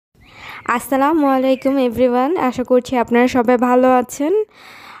আসসালামু আলাইকুম এভরিওয়ান, আশা করছি আপনারা সবাই ভালো আছেন।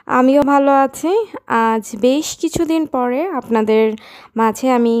 আমিও ভালো আছি। আজ বেশ কিছুদিন পরে আপনাদের মাঝে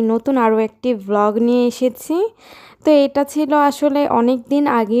আমি নতুন আরও একটি ভ্লগ নিয়ে এসেছি। তো এটা ছিল আসলে অনেক দিন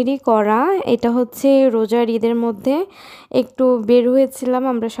আগেরই করা। এটা হচ্ছে রোজার ঈদের মধ্যে একটু বের হয়েছিলাম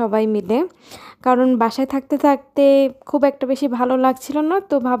আমরা সবাই মিলে, কারণ বাসায় থাকতে থাকতে খুব একটা বেশি ভালো লাগছিল না।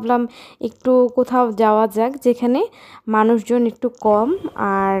 তো ভাবলাম একটু কোথাও যাওয়া যাক যেখানে মানুষজন একটু কম।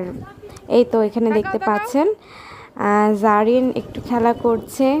 আর এই তো এখানে দেখতে পাচ্ছেন জারিন একটু খেলা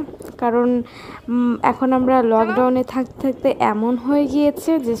করছে, কারণ এখন আমরা লকডাউনে থাকতে থাকতে এমন হয়ে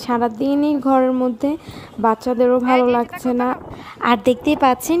গিয়েছে যে সারাদিনই ঘরের মধ্যে, বাচ্চাদেরও ভালো লাগছে না। আর দেখতেই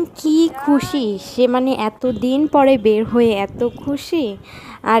পাচ্ছেন কি খুশি সে, মানে এত দিন পরে বের হয়ে এত খুশি।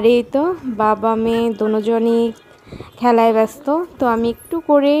 আর এই তো বাবা মেয়ে দুজনই খেলায় ব্যস্ত। তো আমি একটু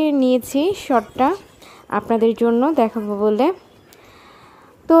করে নিয়েছি শটটা আপনাদের জন্য দেখাবো বলে।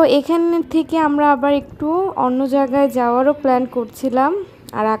 তো এখান থেকে আমরা আবার একটু অন্য জায়গায় যাওয়ারও প্ল্যান করছিলাম।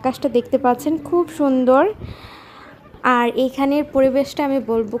 আর আকাশটা দেখতে পাচ্ছেন খুব সুন্দর। আর এখানের পরিবেশটা আমি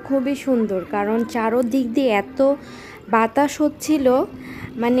বলবো খুবই সুন্দর, কারণ চারোদিক দিয়ে এত বাতাস হচ্ছিল,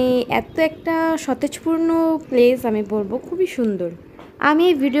 মানে এত একটা সতেজপূর্ণ প্লেস, আমি বলবো খুবই সুন্দর। আমি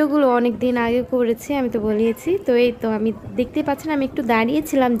এই ভিডিওগুলো অনেক দিন আগে করেছি, আমি তো বলিয়েছি। তো এই তো আমি দেখতে পাচ্ছেন আমি একটু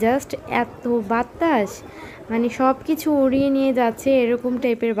দাঁড়িয়েছিলাম, জাস্ট এত বাতাস, মানে সব কিছু উড়িয়ে নিয়ে যাচ্ছে এরকম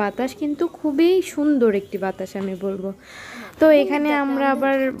টাইপের বাতাস, কিন্তু খুবই সুন্দর একটি বাতাস আমি বলবো। তো এখানে আমরা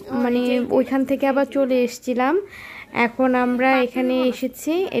আবার মানে ওইখান থেকে আবার চলে এসেছিলাম। এখন আমরা এখানে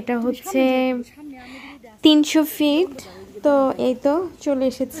এসেছি, এটা হচ্ছে 300 ফিট। তো এই তো চলে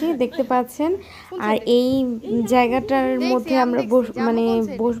এসেছি দেখতে পাচ্ছেন। আর এই জায়গাটার মধ্যে আমরা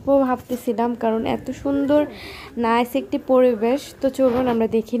বসবো ভাবতেছিলাম, কারণ এত সুন্দর নাইস একটি পরিবেশ। তো চলুন আমরা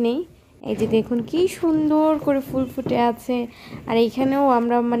দেখে নেই। এই যে দেখুন কি সুন্দর করে ফুল ফুটে আছে। আর এইখানেও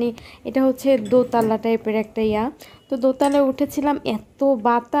আমরা এটা হচ্ছে দোতলা টাইপের একটা তো দোতলায় উঠেছিলাম, এত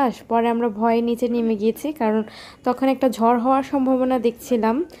বাতাস, পরে আমরা ভয়ে নিচে নেমে গিয়েছি, কারণ তখন একটা ঝড় হওয়ার সম্ভাবনা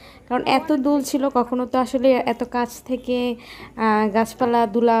দেখছিলাম, কারণ এত দুল ছিল। কখনো তো আসলে এত কাছ থেকে গাছপালা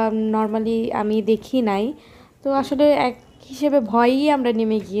দুলা নর্মালি আমি দেখি নাই। তো আসলে এক হিসেবে ভয়ই আমরা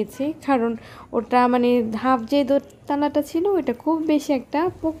নেমে গিয়েছি, কারণ ওটা ধাপ যে দোতলাটা ছিল ওইটা খুব বেশি একটা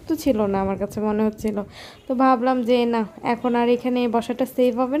পোক্ত ছিল না আমার কাছে মনে হচ্ছিল। তো ভাবলাম যে না, এখন আর এখানে বসাটা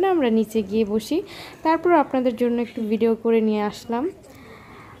সেভ হবে না, আমরা নিচে গিয়ে বসি। তারপর আপনাদের জন্য একটু ভিডিও করে নিয়ে আসলাম।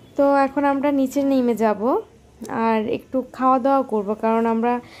 তো এখন আমরা নিচে নেমে যাব আর একটু খাওয়া দাওয়া করব, কারণ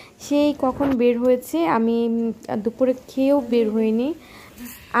আমরা সেই কখন বের হয়েছে, আমি দুপুরে খেয়েও বের হইনি।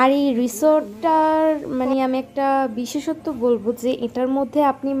 আর এই রিসোর্টটার আমি একটা বিশেষত্ব বলবো যে এটার মধ্যে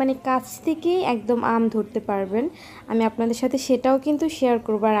আপনি কাছ থেকে একদম আম ধরতে পারবেন। আমি আপনাদের সাথে সেটাও কিন্তু শেয়ার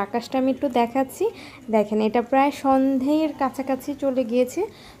করবো। আর আকাশটা আমি একটু দেখাচ্ছি, দেখেন এটা প্রায় সন্ধের কাছাকাছি চলে গিয়েছে,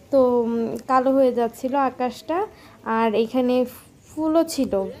 তো কালো হয়ে যাচ্ছিল আকাশটা। আর এখানে ফুলও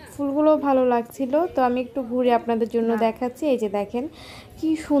ছিল, ফুলগুলো ভালো লাগছিল। তো আমি একটু ঘুরে আপনাদের জন্য দেখাচ্ছি। এই যে দেখেন কি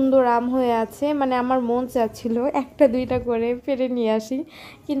সুন্দর আম হয়ে আছে, আমার মন চাচ্ছিল একটা দুইটা করে পেরে নিয়ে আসি,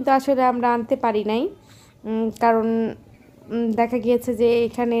 কিন্তু আসলে আমরা আনতে পারি নাই, কারণ দেখা গিয়েছে যে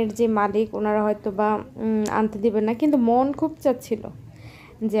এখানের যে মালিক ওনারা হয়তো বা আনতে দেবেন না, কিন্তু মন খুব চাচ্ছিল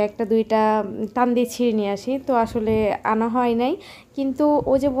যে একটা দুইটা টান দিয়ে ছিঁড়ে নিয়ে আসি। তো আসলে আনা হয় নাই, কিন্তু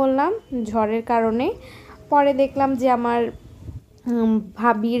ওই যে বললাম ঝড়ের কারণে। পরে দেখলাম যে আমার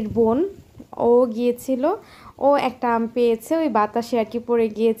ভাবির বোন ও গিয়েছিল, ও একটা আম পেয়েছে, ওই বাতাসে আর কি পড়ে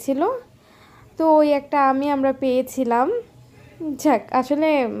গিয়েছিল। তো ওই একটা আমই আমরা পেয়েছিলাম। যাক, আসলে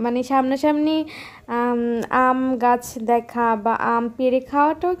সামনাসামনি আম গাছ দেখা বা আম পেড়ে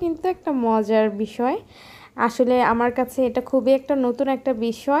খাওয়াটাও কিন্তু একটা মজার বিষয়। আসলে আমার কাছে এটা খুবই একটা নতুন একটা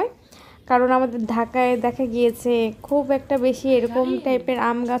বিষয়, কারণ আমাদের ঢাকায় দেখা গিয়েছে খুব একটা বেশি এরকম টাইপের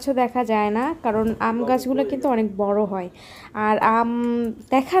আম গাছও দেখা যায় না, কারণ আম গাছগুলো কিন্তু অনেক বড় হয়। আর আম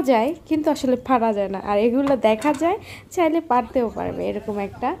দেখা যায় কিন্তু আসলে পারা যায় না, আর এগুলো দেখা যায় চাইলে পারতেও পারবে এরকম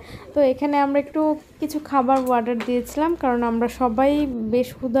একটা। তো এখানে আমরা একটু কিছু খাবার অর্ডার দিয়েছিলাম, কারণ আমরা সবাই বেশ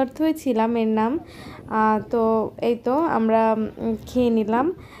ক্ষুধার্ত হয়েছিলাম এর নাম। তো এই তো আমরা খেয়ে নিলাম।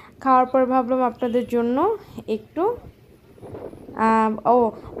 খাওয়ার পর ভাবলাম আপনাদের জন্য একটু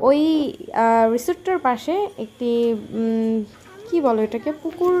ওই রিসোর্টটার পাশে একটি কি বলো এটাকে,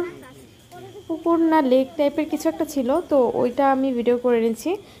 পুকুর পুকুর না লেক টাইপের কিছু একটা ছিল, তো ওইটা আমি ভিডিও করে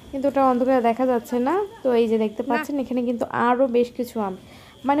নিয়েছি, কিন্তু ওটা অন্ধকারে দেখা যাচ্ছে না। তো এই যে দেখতে পাচ্ছেন এখানে কিন্তু আরও বেশ কিছু আম,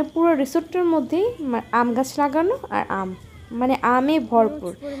 পুরো রিসোর্টটার মধ্যেই আম গাছ লাগানো আর আম, আমে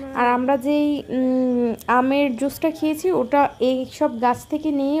ভরপুর। আর আমরা যেই আমের জুসটা খেয়েছি ওটা এই সব গাছ থেকে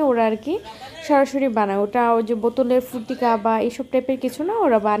নিয়ে ওরা আর কি সরাসরি বানায়, ওটা ওই যে বোতলের ফুটিকা বা এইসব টাইপের কিছু না,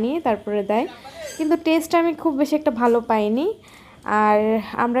 ওরা বানিয়ে তারপরে দেয়, কিন্তু টেস্ট আমি খুব বেশি একটা ভালো পাইনি। আর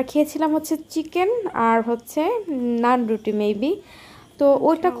আমরা খেয়েছিলাম হচ্ছে চিকেন আর হচ্ছে নান রুটি মেবি। তো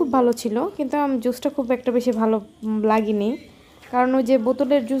ওইটা খুব ভালো ছিল, কিন্তু আমার জুসটা খুব একটা বেশি ভালো লাগেনি। কারণ ওই যে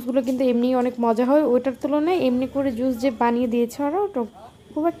বোতলের জুসগুলো কিন্তু এমনি অনেক মজা হয়, ওইটার তুলনায় এমনি করে জুস যে বানিয়ে দিয়েছে ওরা ওটা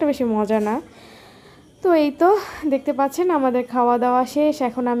খুব একটা বেশি মজা না। তো এই তো দেখতে পাচ্ছেন আমাদের খাওয়া দাওয়া শেষ,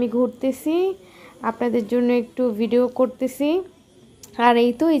 এখন আমি ঘুরতেছি, আপনাদের জন্য একটু ভিডিও করতেছি। আর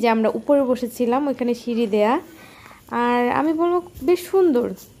এই তো এই যে আমরা উপরে বসেছিলাম, ওইখানে সিঁড়ি দেয়া। আর আমি বলবো বেশ সুন্দর,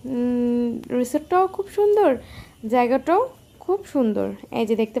 রিসোর্টটাও খুব সুন্দর, জায়গাটাও খুব সুন্দর। এই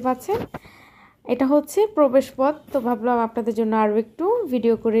যে দেখতে পাচ্ছেন এটা হচ্ছে প্রবেশপথ। তো ভাবলাম আপনাদের জন্য আরও একটু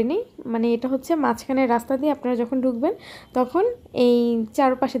ভিডিও করে নিই। মানে এটা হচ্ছে মাঝখানের রাস্তা দিয়ে আপনারা যখন ঢুকবেন তখন এই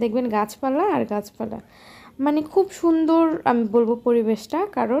চারপাশে দেখবেন গাছপালা আর গাছপালা, মানে খুব সুন্দর আমি বলবো পরিবেশটা,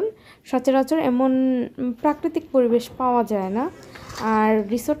 কারণ সচরাচর এমন প্রাকৃতিক পরিবেশ পাওয়া যায় না। আর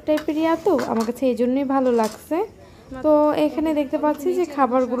রিসোর্ট টাইপের তো আমার কাছে এই জন্যই ভালো লাগছে। তো এখানে দেখতে পাচ্ছি যে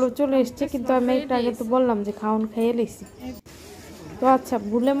খাবারগুলো চলে এসছে, কিন্তু আমি একটু আগে তো বললাম যে খাওয়ান খাইয়ে লেছি। তো আচ্ছা,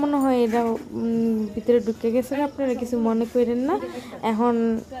 ভুলে মনে হয় এটা ভিতরে ঢুকে গেছে, আপনারা কিছু মনে করেন না। এখন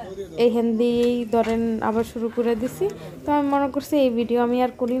এইখান দিয়েই ধরেন আবার শুরু করে দিছি। তো আমি মনে করছি এই ভিডিও আমি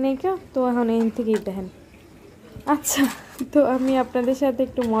আর করি নাই কেউ, তো এখন এখান থেকেই দেখেন। আচ্ছা, তো আমি আপনাদের সাথে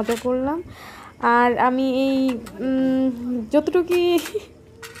একটু মজা করলাম। আর আমি এই যতটুকুই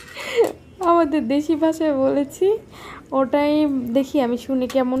আমাদের দেশি ভাষায় বলেছি ওটাই দেখি আমি শুনি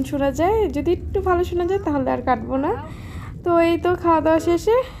কেমন শোনা যায়, যদি একটু ভালো শোনা যায় তাহলে আর কাটবো না। তো এই তো খাওয়া দাওয়া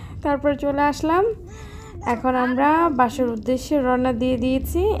শেষে তারপর চলে আসলাম, এখন আমরা বাসার উদ্দেশ্যে রওনা দিয়ে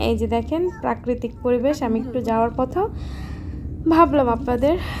দিয়েছি। এই যে দেখেন প্রাকৃতিক পরিবেশ, আমি একটু যাওয়ার পথেও ভাবলাম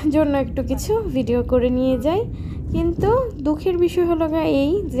আপনাদের জন্য একটু কিছু ভিডিও করে নিয়ে যাই। কিন্তু দুঃখের বিষয় হলো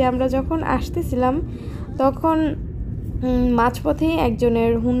এই যে আমরা যখন আসতেছিলাম তখন মাঝপথে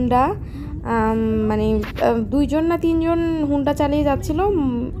একজনের হুন্ডা, মানে দুইজন না তিনজন হুন্ডা চালিয়ে যাচ্ছিল,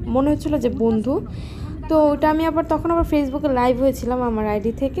 মনে হচ্ছিলো যে বন্ধু। তো ওটা আমি তখন আবার ফেসবুকে লাইভ হয়েছিলাম আমার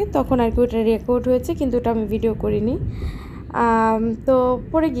আইডি থেকে, তখন আর কি ওটা রেকর্ড হয়েছে, কিন্তু ওটা আমি ভিডিও করিনি। তো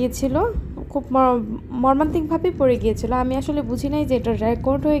পড়ে গিয়েছিল, খুব মর্মান্তিকভাবে পড়ে গিয়েছিল। আমি আসলে বুঝি নাই যে এটা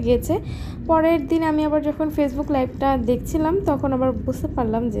রেকর্ড হয়ে গিয়েছে। পরের দিন আমি আবার যখন ফেসবুক লাইভটা দেখছিলাম তখন আবার বুঝতে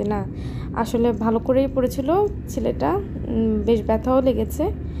পারলাম যে না, আসলে ভালো করেই পড়েছিল ছেলেটা, বেশ ব্যথাও লেগেছে,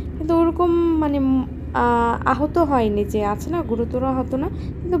 কিন্তু ওরকম মানে আহত হয়নি, যে আছে না গুরুতর আহত না,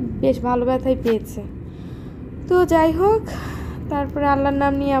 কিন্তু বেশ ভালো ব্যথাই পেয়েছে। তো যাই হোক, তারপরে আল্লাহর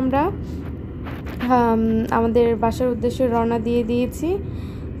নাম নিয়ে আমরা আমাদের বাসার উদ্দেশ্যে রওনা দিয়ে দিয়েছি।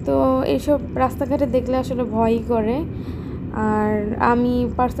 তো এইসব রাস্তাঘাটে দেখলে আসলে ভয়ই করে, আর আমি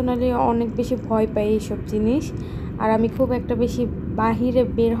পার্সোনালি অনেক বেশি ভয় পাই এইসব জিনিস। আর আমি খুব একটা বেশি বাহিরে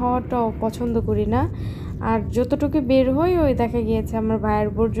বের হওয়াটাও পছন্দ করি না। আর যতটুকু বের হই ওই দেখা গিয়েছে আমার ভাইয়ের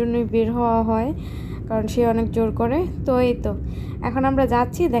বোর জন্যই বের হওয়া হয়, কারণ সে অনেক জোর করে। তো এই তো এখন আমরা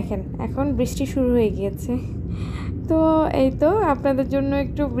যাচ্ছি, দেখেন এখন বৃষ্টি শুরু হয়ে গিয়েছে। তো এই তো আপনাদের জন্য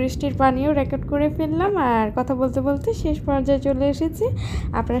একটু বৃষ্টির পানিও রেকর্ড করে ফেললাম, আর কথা বলতে বলতে শেষ পর্যায়ে চলে এসেছি।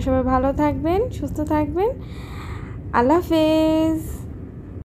 আপনারা সবাই ভালো থাকবেন, সুস্থ থাকবেন, আল্লাহ হাফেজ।